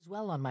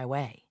well on my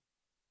way.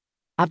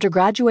 After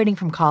graduating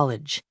from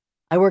college,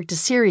 I worked a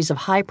series of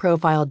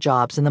high-profile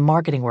jobs in the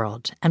marketing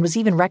world and was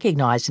even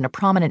recognized in a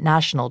prominent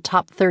national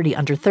top 30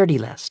 under 30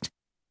 list.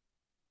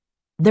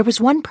 There was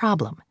one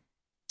problem.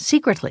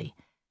 Secretly,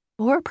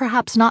 or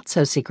perhaps not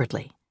so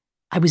secretly,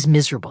 I was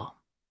miserable.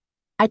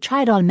 I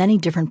tried on many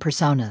different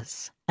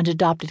personas and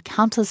adopted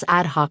countless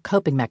ad hoc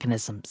coping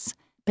mechanisms,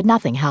 but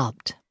nothing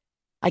helped.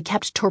 I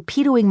kept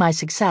torpedoing my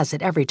success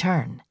at every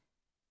turn.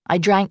 I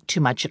drank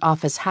too much at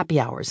office happy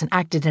hours and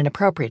acted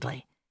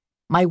inappropriately.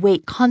 My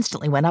weight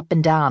constantly went up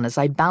and down as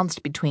I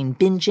bounced between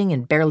binging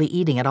and barely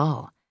eating at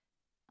all.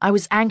 I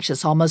was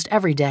anxious almost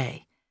every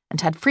day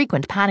and had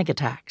frequent panic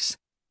attacks.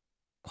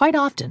 Quite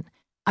often,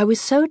 I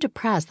was so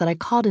depressed that I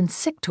called in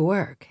sick to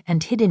work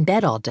and hid in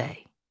bed all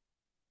day.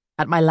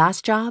 At my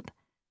last job,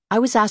 I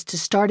was asked to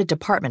start a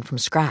department from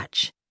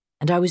scratch,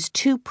 and I was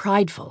too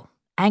prideful,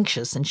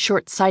 anxious, and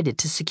short-sighted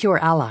to secure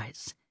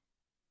allies.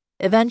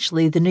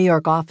 Eventually, the New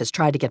York office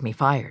tried to get me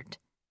fired.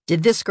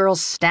 Did this girl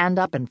stand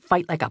up and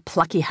fight like a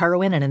plucky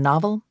heroine in a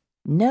novel?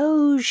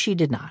 No, she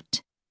did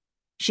not.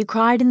 She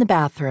cried in the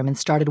bathroom and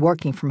started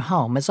working from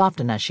home as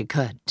often as she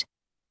could.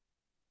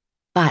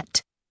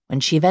 But when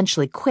she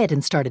eventually quit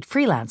and started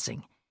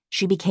freelancing,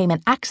 she became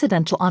an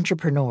accidental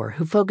entrepreneur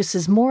who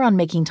focuses more on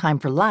making time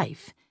for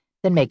life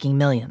than making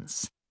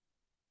millions.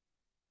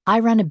 I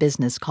run a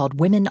business called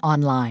Women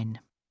Online.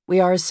 We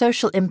are a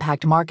social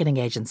impact marketing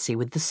agency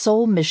with the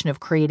sole mission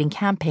of creating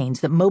campaigns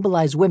that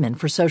mobilize women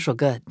for social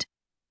good.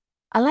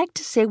 I like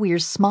to say we are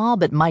small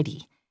but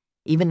mighty,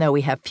 even though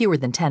we have fewer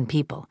than 10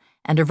 people,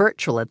 and are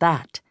virtual at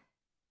that.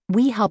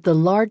 We help the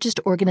largest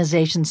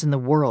organizations in the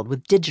world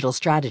with digital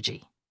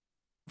strategy.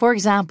 For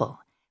example,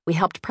 we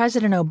helped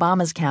President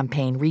Obama's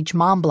campaign reach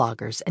mom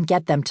bloggers and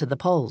get them to the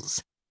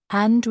polls.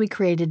 And we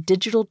created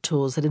digital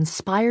tools that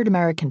inspired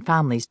American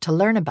families to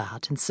learn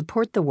about and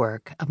support the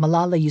work of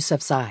Malala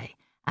Yousafzai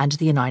and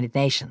the United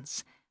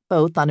Nations,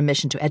 both on a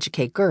mission to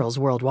educate girls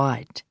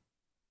worldwide.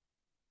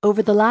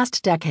 Over the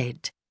last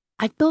decade,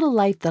 I've built a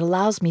life that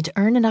allows me to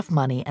earn enough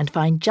money and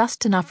find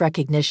just enough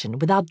recognition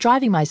without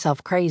driving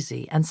myself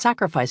crazy and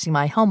sacrificing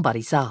my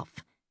homebody self.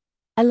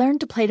 I learned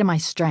to play to my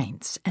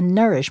strengths and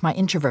nourish my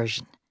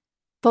introversion,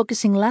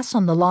 focusing less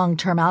on the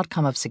long-term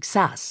outcome of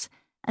success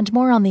and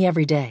more on the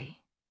everyday.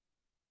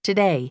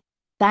 Today,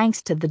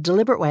 thanks to the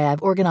deliberate way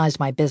I've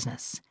organized my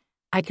business,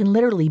 I can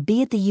literally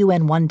be at the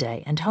UN one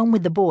day and home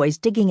with the boys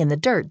digging in the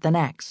dirt the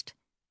next.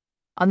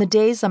 On the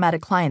days I'm at a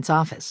client's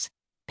office,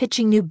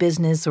 pitching new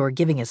business or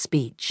giving a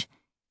speech,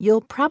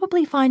 you'll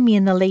probably find me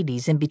in the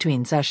ladies in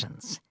between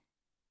sessions.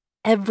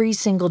 Every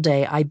single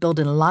day I build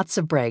in lots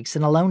of breaks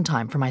and alone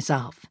time for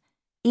myself,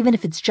 even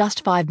if it's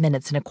just 5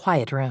 minutes in a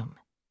quiet room.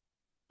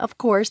 Of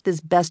course,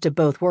 this best of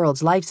both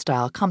worlds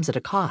lifestyle comes at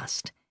a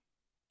cost.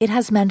 It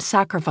has meant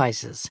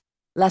sacrifices,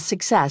 less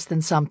success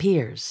than some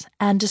peers,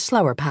 and a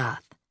slower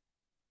path.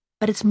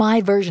 But it's my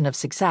version of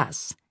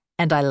success,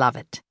 and I love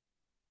it.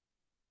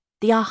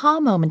 The aha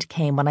moment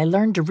came when I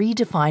learned to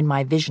redefine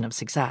my vision of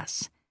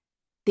success.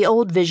 The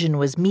old vision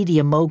was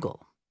media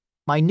mogul.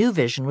 My new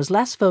vision was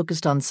less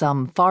focused on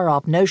some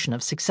far-off notion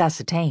of success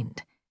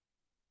attained.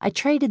 I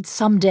traded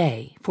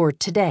someday for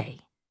today.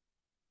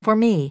 For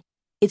me,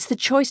 it's the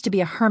choice to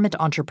be a hermit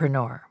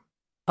entrepreneur,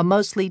 a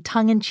mostly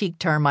tongue-in-cheek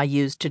term I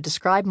use to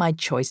describe my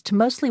choice to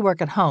mostly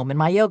work at home in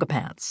my yoga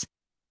pants.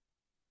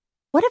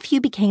 What if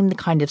you became the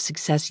kind of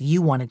success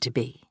you wanted to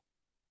be?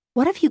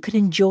 What if you could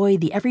enjoy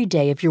the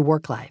everyday of your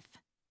work life?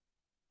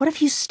 What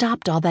if you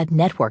stopped all that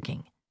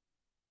networking?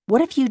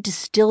 What if you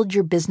distilled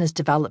your business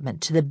development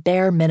to the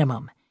bare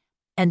minimum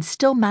and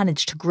still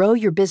managed to grow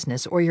your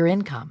business or your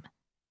income?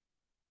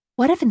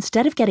 What if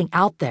instead of getting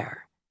out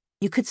there,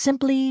 you could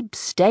simply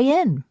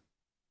stay in?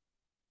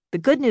 The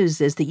good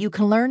news is that you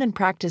can learn and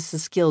practice the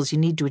skills you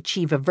need to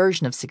achieve a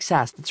version of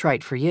success that's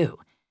right for you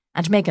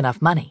and make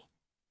enough money.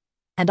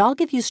 And I'll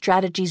give you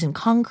strategies and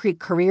concrete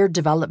career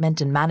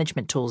development and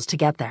management tools to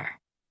get there.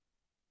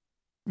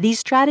 These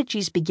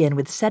strategies begin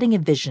with setting a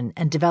vision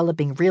and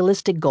developing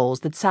realistic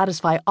goals that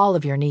satisfy all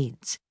of your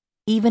needs,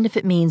 even if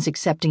it means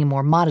accepting a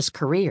more modest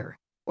career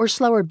or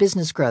slower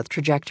business growth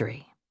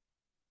trajectory.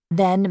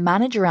 Then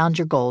manage around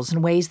your goals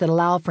in ways that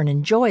allow for an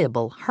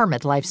enjoyable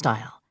hermit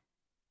lifestyle.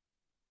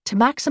 To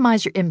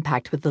maximize your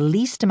impact with the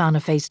least amount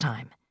of face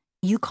time,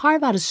 you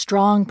carve out a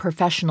strong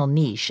professional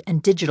niche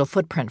and digital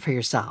footprint for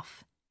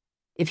yourself.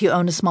 If you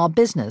own a small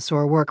business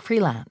or work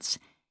freelance,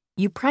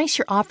 you price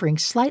your offering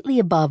slightly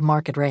above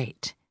market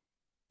rate.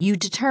 You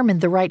determine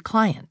the right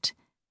client,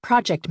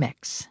 project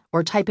mix,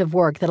 or type of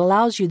work that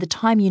allows you the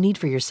time you need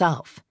for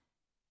yourself.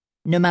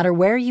 No matter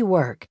where you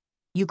work,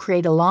 you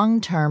create a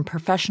long-term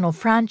professional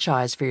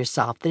franchise for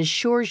yourself that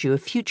assures you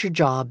of future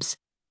jobs,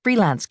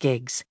 freelance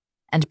gigs,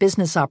 and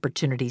business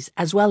opportunities,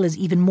 as well as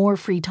even more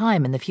free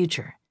time in the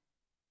future.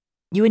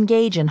 You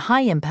engage in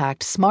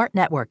high-impact, smart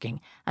networking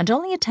and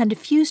only attend a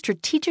few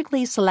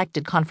strategically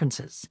selected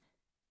conferences.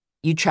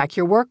 You track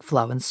your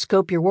workflow and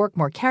scope your work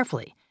more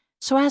carefully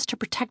so as to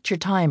protect your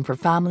time for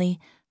family,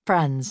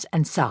 friends,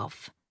 and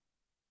self.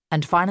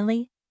 And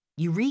finally,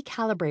 you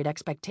recalibrate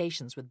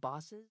expectations with bosses.